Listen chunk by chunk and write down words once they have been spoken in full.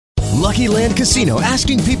Lucky Land Casino,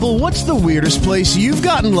 asking people, what's the weirdest place you've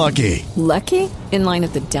gotten lucky? Lucky? In line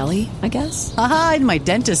at the deli, I guess? Aha, in my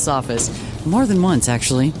dentist's office. More than once,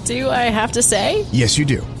 actually. Do I have to say? Yes, you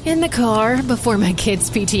do. In the car before my kids'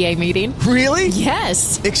 PTA meeting. Really?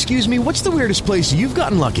 Yes. Excuse me, what's the weirdest place you've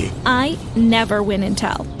gotten lucky? I never win and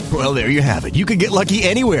tell. Well, there you have it. You can get lucky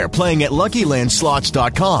anywhere, playing at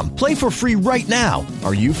LuckyLandSlots.com. Play for free right now.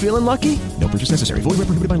 Are you feeling lucky? No purchase necessary. Void where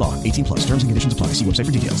prohibited by law. 18 plus. Terms and conditions apply. See website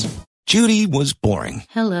for details. Judy was boring.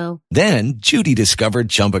 Hello. Then Judy discovered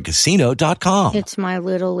ChumbaCasino.com. It's my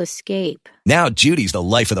little escape. Now Judy's the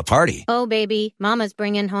life of the party. Oh, baby, mama's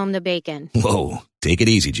bringing home the bacon. Whoa, take it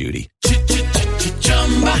easy, Judy.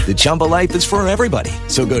 The Chumba life is for everybody.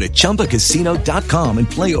 So go to ChumbaCasino.com and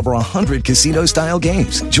play over 100 casino-style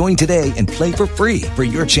games. Join today and play for free for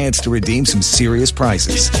your chance to redeem some serious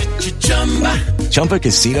prizes.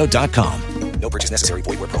 ChumbaCasino.com. No purchase necessary.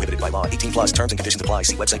 Void where prohibited by law. 18 plus. Terms and conditions apply.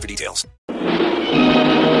 See website for details.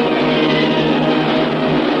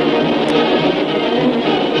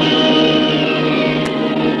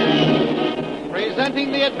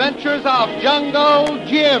 Presenting the adventures of Jungle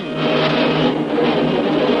Jim.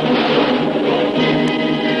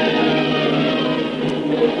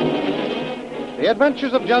 The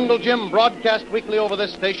Adventures of Jungle Jim, broadcast weekly over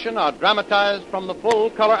this station, are dramatized from the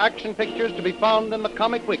full-color action pictures to be found in the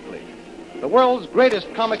Comic Weekly, the world's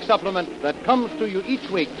greatest comic supplement that comes to you each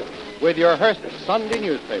week with your Hearst Sunday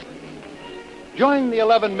newspaper. Join the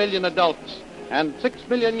 11 million adults and 6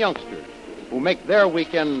 million youngsters who make their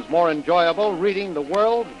weekends more enjoyable reading the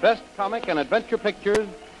world's best comic and adventure pictures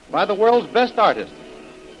by the world's best artists,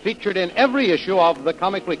 featured in every issue of the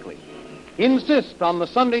Comic Weekly. Insist on the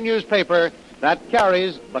Sunday newspaper that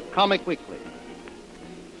carries the Comic Weekly.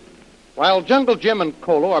 While Jungle Jim and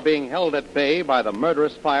Kolo are being held at bay by the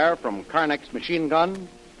murderous fire from Karnak's machine gun,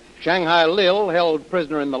 Shanghai Lil, held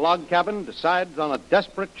prisoner in the log cabin, decides on a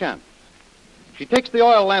desperate chance. She takes the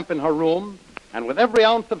oil lamp in her room and, with every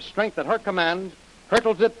ounce of strength at her command,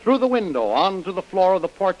 hurtles it through the window onto the floor of the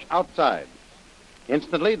porch outside.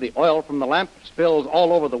 Instantly, the oil from the lamp spills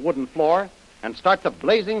all over the wooden floor and starts a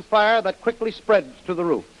blazing fire that quickly spreads to the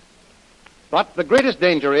roof. But the greatest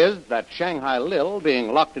danger is that Shanghai Lil,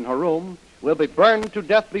 being locked in her room, will be burned to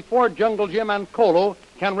death before Jungle Jim and Kolo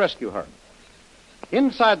can rescue her.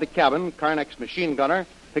 Inside the cabin, Karnak's machine gunner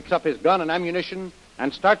picks up his gun and ammunition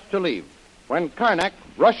and starts to leave, when Karnak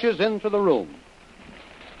rushes into the room.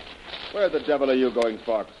 Where the devil are you going,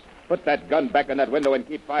 Fox? Put that gun back in that window and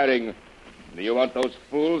keep firing. Do you want those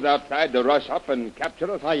fools outside to rush up and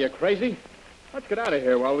capture us? Are you crazy? Let's get out of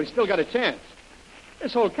here while we still got a chance.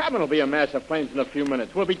 This whole cabin will be a mass of flames in a few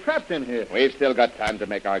minutes. We'll be trapped in here. We've still got time to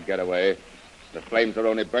make our getaway. The flames are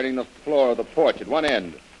only burning the floor of the porch at one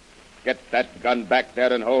end. Get that gun back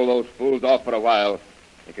there and hold those fools off for a while.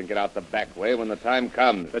 You can get out the back way when the time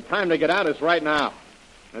comes. The time to get out is right now.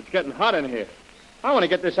 It's getting hot in here. I want to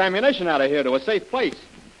get this ammunition out of here to a safe place.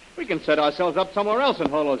 We can set ourselves up somewhere else and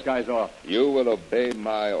hold those guys off. You will obey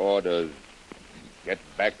my orders. Get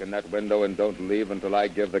back in that window and don't leave until I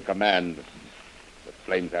give the command. The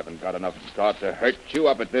flames haven't got enough start to hurt you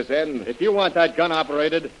up at this end. If you want that gun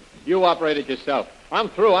operated, you operate it yourself. I'm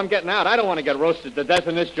through. I'm getting out. I don't want to get roasted to death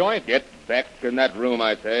in this joint. Get back in that room,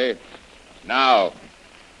 I say. Now.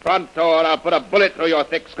 Pronto, or I'll put a bullet through your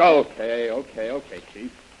thick skull. Okay,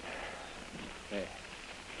 Chief. There.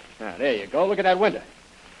 Now, there you go. Look at that window.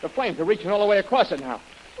 The flames are reaching all the way across it now.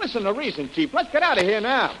 Listen to reason, Chief. Let's get out of here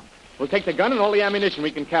now. We'll take the gun and all the ammunition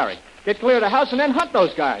we can carry. Get clear of the house and then hunt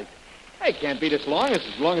those guys. They can't beat us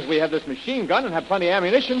as long as we have this machine gun and have plenty of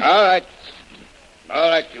ammunition. All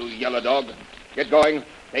right, you yellow dog. Get going.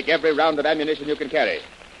 Take every round of ammunition you can carry.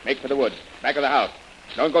 Make for the woods, back of the house.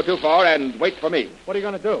 Don't go too far and wait for me. What are you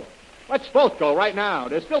going to do? Let's both go right now.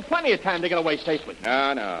 There's still plenty of time to get away safely.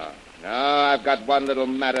 No. I've got one little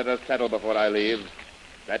matter to settle before I leave.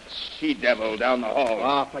 That she-devil down the hall.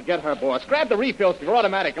 Oh, forget her, boss. Grab the refills for your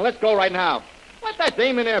automatic and let's go right now. Let that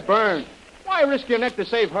dame in there burn. Why risk your neck to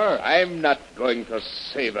save her? I'm not going to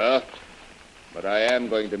save her, but I am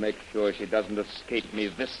going to make sure she doesn't escape me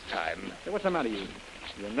this time. Hey, what's the matter, you?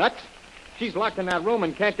 You're nuts? She's locked in that room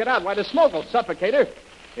and can't get out. Why, the smoke will suffocate her.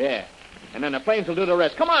 Yeah, and then the flames will do the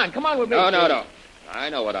rest. Come on with me. No. I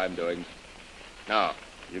know what I'm doing. Now,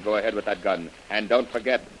 you go ahead with that gun. And don't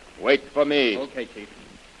forget, wait for me. Okay, Chief.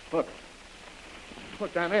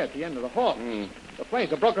 Look down there at the end of the hall. The flames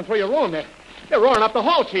have broken through your room. They're roaring up the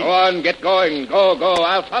hall, Chief. Go on, get going. Go.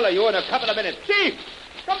 I'll follow you in a couple of minutes. Chief!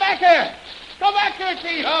 Come back here! Go back here,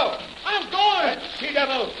 Chief! No! I'm going! That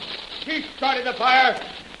she-devil! She started the fire!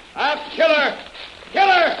 I'll kill her! Kill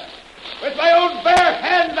her! With my own bare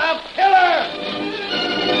hands, I'll kill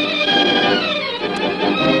her!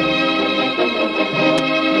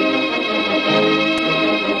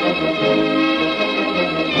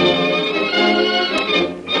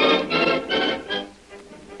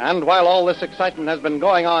 And while all this excitement has been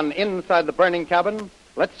going on inside the burning cabin,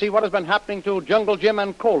 let's see what has been happening to Jungle Jim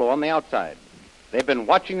and Kolo on the outside. They've been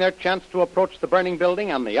watching their chance to approach the burning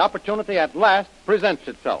building, and the opportunity at last presents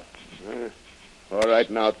itself. All right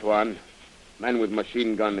now, Tuan. Man with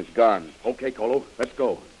machine gun is gone. Okay, Kolo, let's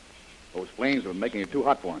go. Those flames are making it too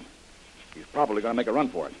hot for him. He's probably going to make a run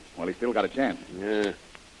for it. Well, he's still got a chance. Yeah.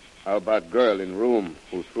 How about girl in room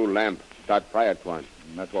who threw lamp start fire, Tuan?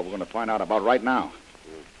 And that's what we're going to find out about right now.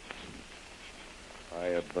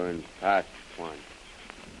 Fire burns fast, Tuan.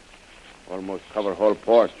 Almost cover whole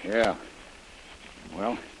porch. Yeah.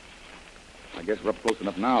 Well, I guess we're up close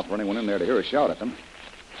enough now for anyone in there to hear us shout at them.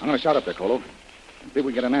 I'm going to shout up there, Kolo, and see if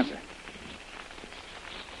we get an answer.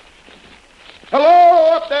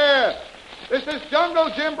 Hello, up there! This is Jungle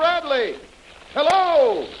Jim Bradley.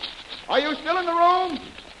 Hello! Are you still in the room?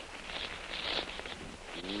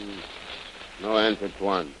 No answer,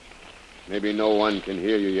 Tuan. Maybe no one can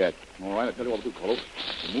hear you yet. All right, I'll tell you what we'll do, Kolo.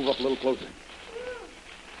 We'll move up a little closer.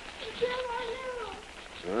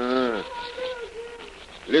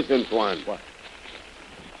 Listen, Tuan. What?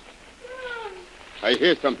 I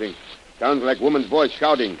hear something. Sounds like woman's voice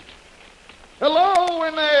shouting. Hello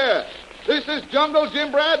in there! This is Jungle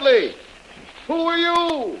Jim Bradley. Who are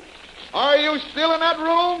you? Are you still in that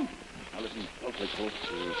room? Now listen closely, Kolo.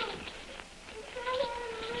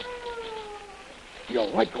 You're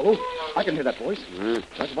right, Kolo. I can hear that voice.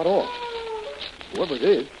 That's about all. Whoever it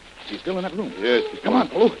is, she's still in that room. Yes. Come on,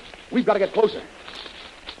 Kolo. We've got to get closer.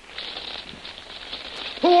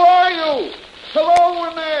 Who are you? Hello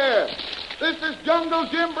in there. This is Jungle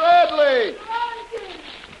Jim Bradley.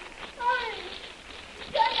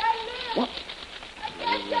 What? I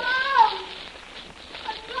can't get out.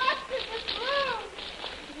 I'm locked in this room.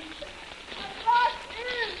 I'm locked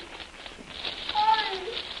in. Sorry.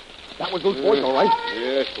 That was Lou's voice, all right.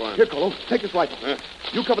 Yes, Tuan. Here, Kolo, take this rifle.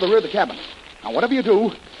 You cover the rear of the cabin. Now, whatever you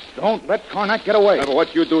do, don't let Karnak get away. But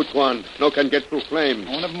what you do, Tuan? No can get through flames.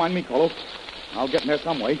 Oh, never mind me, Kolo. I'll get in there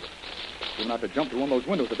some way. You'll have to jump through one of those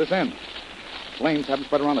windows at this end. Flames haven't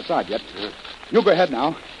spread around the side yet. You go ahead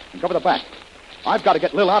now and cover the back. I've got to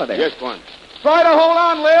get Lil out of there. Yes, Tuan. Try to hold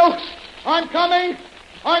on, Lil. I'm coming.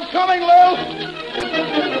 I'm coming, Lil.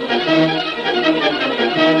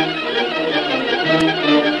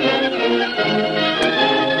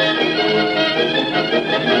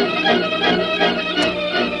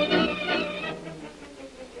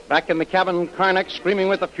 Back in the cabin, Karnak, screaming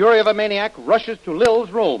with the fury of a maniac, rushes to Lil's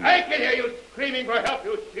room. I can hear you screaming for help,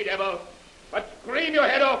 you she-devil. But scream your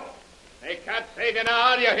head off. They can't save you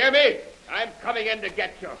now, do you hear me? I'm coming in to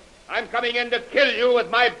get you. I'm coming in to kill you with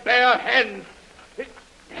my bare hands.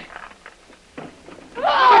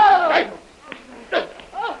 Oh!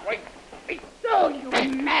 Oh, you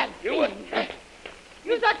mad fiend.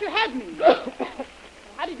 You thought you had me.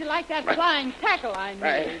 How did you like that flying tackle I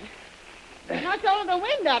made? Knocked all of the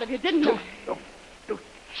wind out of you, didn't you?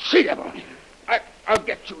 She-devil. I'll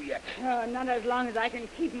get you yet. Oh, not as long as I can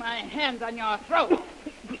keep my hands on your throat.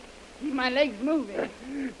 Keep my legs moving.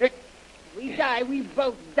 We die, we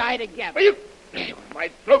both die together. My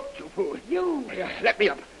throat, you fool. You. Let me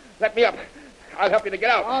up. Let me up. I'll help you to get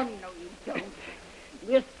out. Oh, no, you don't.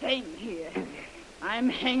 We're staying here. I'm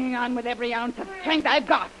hanging on with every ounce of strength I've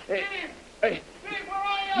got. Hey.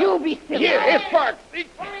 You be still. Here, Spark.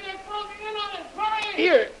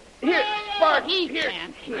 Here, Spark. He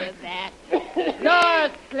can't hear that. You're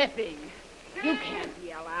slipping. You can't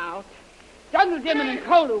yell out. Jungle Jim and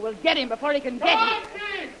Kolo will get him before he can get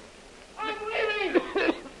here. I'm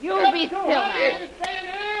leaving. You be still now. Stay in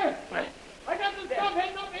here. I got some stuff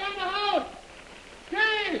hidden up behind the house.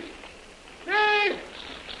 Steve!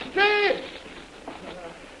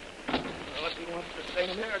 Well, if he wants to stay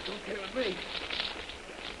in there, it's okay with me.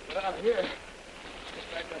 Get out of here. Get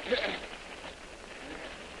back up here.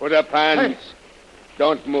 Put up hands.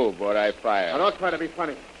 Don't move or I fire. Now, don't try to be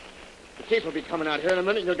funny. The chief will be coming out here in a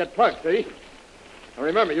minute and you'll get plugged, see? Now,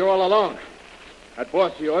 remember, you're all alone. That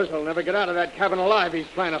boss of yours will never get out of that cabin alive. He's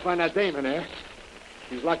trying to find that dame in there.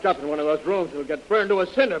 She's locked up in one of those rooms. He'll get burned to a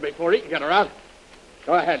cinder before he can get her out.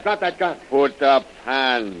 Go ahead. Drop that gun. Put up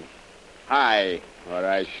hands. High or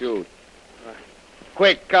I shoot.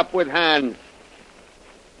 Quick, up with hands.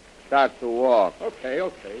 Start to walk. Okay.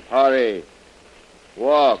 Hurry.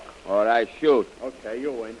 Walk or I shoot. Okay,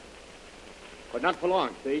 you win. But not for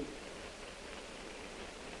long, see?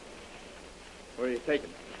 Where are you taking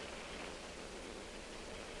me?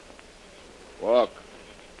 Walk.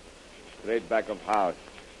 Straight back of house.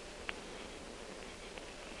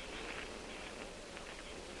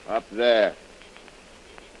 Up there.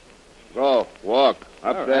 Go. Walk.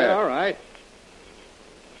 Up there. All right,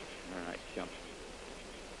 chump.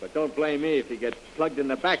 But don't blame me if he gets plugged in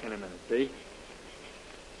the back in a minute, see?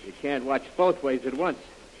 You can't watch both ways at once.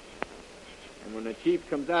 And when the chief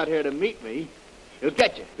comes out here to meet me, he'll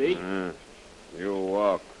get you, see? You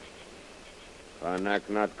walk. Karnak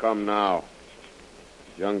not come now.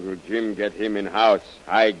 Jungle Jim get him in house.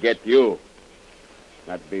 I get you.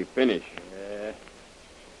 That be finish. Yeah,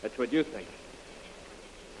 that's what you think.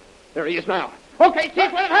 There he is now. Okay,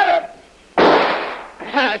 Chief, let him have it.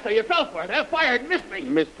 So you fell for it, huh? Fired, missed me.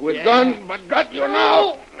 Missed with gun, but got you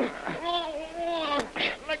now.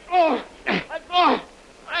 Let go. Let go.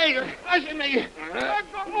 Hey, you're crushing me.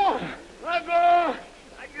 Let go. Let go.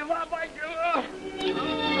 I give up. I give up.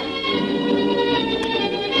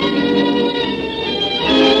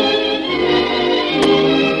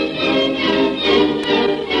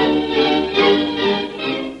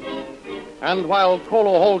 And while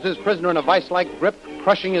Kolo holds his prisoner in a vice-like grip,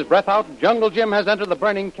 crushing his breath out, Jungle Jim has entered the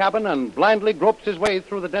burning cabin and blindly gropes his way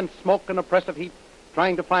through the dense smoke and oppressive heat,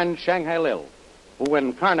 trying to find Shanghai Lil, who,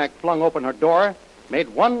 when Karnak flung open her door, made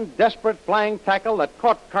one desperate flying tackle that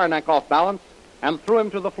caught Karnak off balance and threw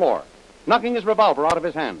him to the floor, knocking his revolver out of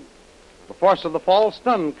his hand. The force of the fall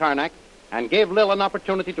stunned Karnak and gave Lil an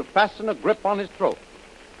opportunity to fasten a grip on his throat.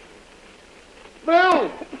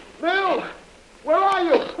 Bill! Bill! Where are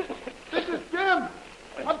you? This is Jim.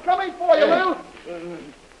 I'm coming for you, Bill.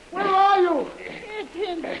 Where are you? Here's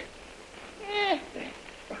him. Here.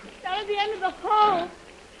 Down at the end of the hall.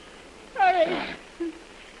 Hurry.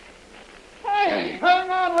 Hurry. Hang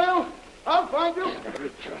on, Lil. I'll find you.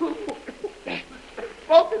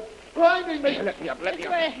 Smoke is blinding me. Let me up. This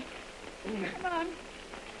way. Come on.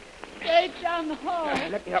 Straight down the hall.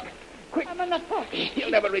 Let me up. Quick. I'm on the hook. He'll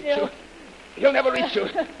never reach you. He'll never reach you.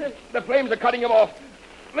 The flames are cutting him off.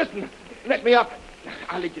 Listen, let me up.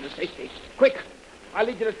 I'll lead you to safety. Quick. I'll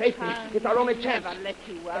lead you to safety. It's our only chance. Never let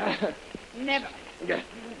you up. Never.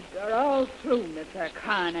 You're all through, Mr.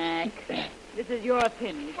 Karnak. This is your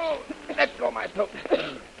finish. Oh, let go my throat.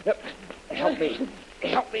 Help me.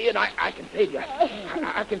 Help me, and I can save you.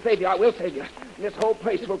 I can save you. I will save you. This whole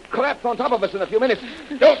place will collapse on top of us in a few minutes.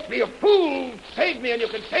 Don't be a fool. Save me, and you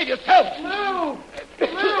can save yourself. Lil!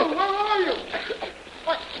 Lil, where are you?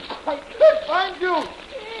 I can't find you.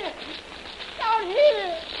 Here. Down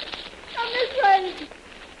here. Down this way.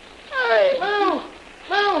 Hurry. Lil!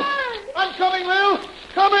 Lil! I'm coming, Lil!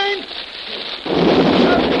 Coming!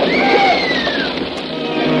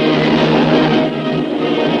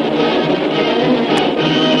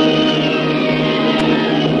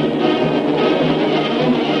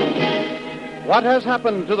 What has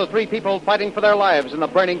happened to the three people fighting for their lives in the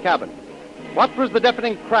burning cabin? What was the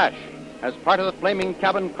deafening crash as part of the flaming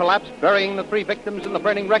cabin collapsed, burying the three victims in the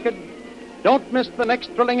burning wreckage? Don't miss the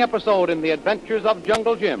next thrilling episode in The Adventures of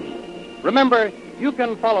Jungle Jim. Remember, you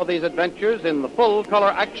can follow these adventures in the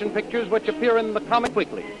full-color action pictures which appear in the Comic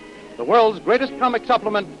Weekly, the world's greatest comic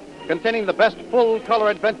supplement containing the best full-color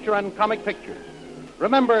adventure and comic pictures.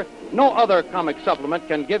 Remember, no other comic supplement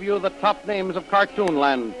can give you the top names of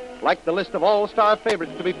Cartoonland, like the list of all-star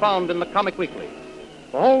favorites to be found in the Comic Weekly.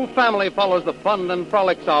 The whole family follows the fun and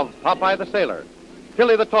frolics of Popeye the Sailor,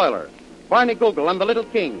 Tilly the Toiler, Barney Google and the Little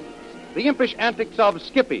King, the impish antics of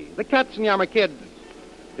Skippy, the Katzenjammer Kid,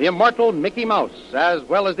 the immortal Mickey Mouse, as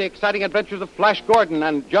well as the exciting adventures of Flash Gordon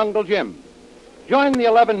and Jungle Jim. Join the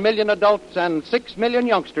 11 million adults and 6 million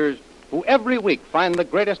youngsters who every week find the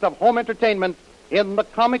greatest of home entertainment in the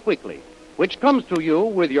Comic Weekly, which comes to you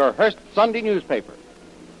with your Hearst Sunday newspaper.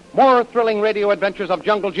 More thrilling radio adventures of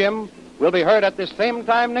Jungle Jim will be heard at this same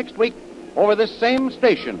time next week over this same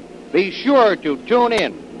station. Be sure to tune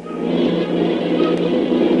in.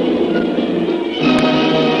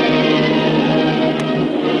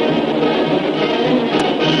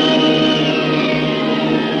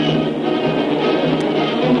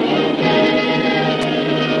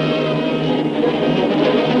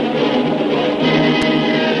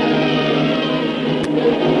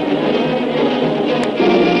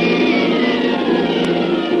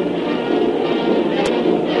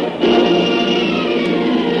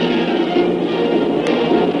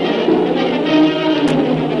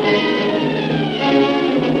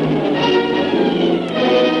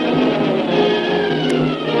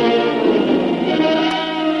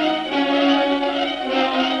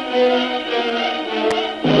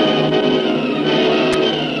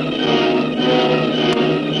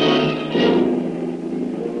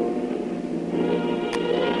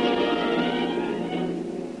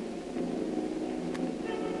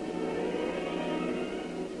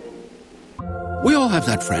 We all have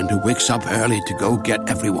that friend who wakes up early to go get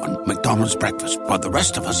everyone McDonald's breakfast, while the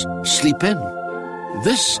rest of us sleep in.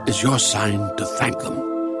 This is your sign to thank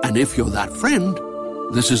them. And if you're that friend,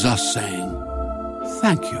 This is us saying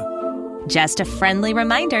thank you. Just a friendly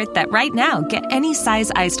reminder that right now, get any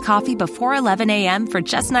size iced coffee before 11 a.m. for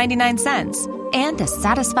just 99 cents. And a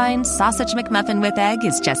satisfying sausage McMuffin with egg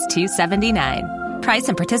is just $2.79. Price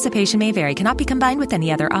and participation may vary. Cannot be combined with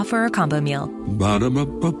any other offer or combo meal.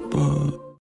 Ba-da-ba-ba-ba.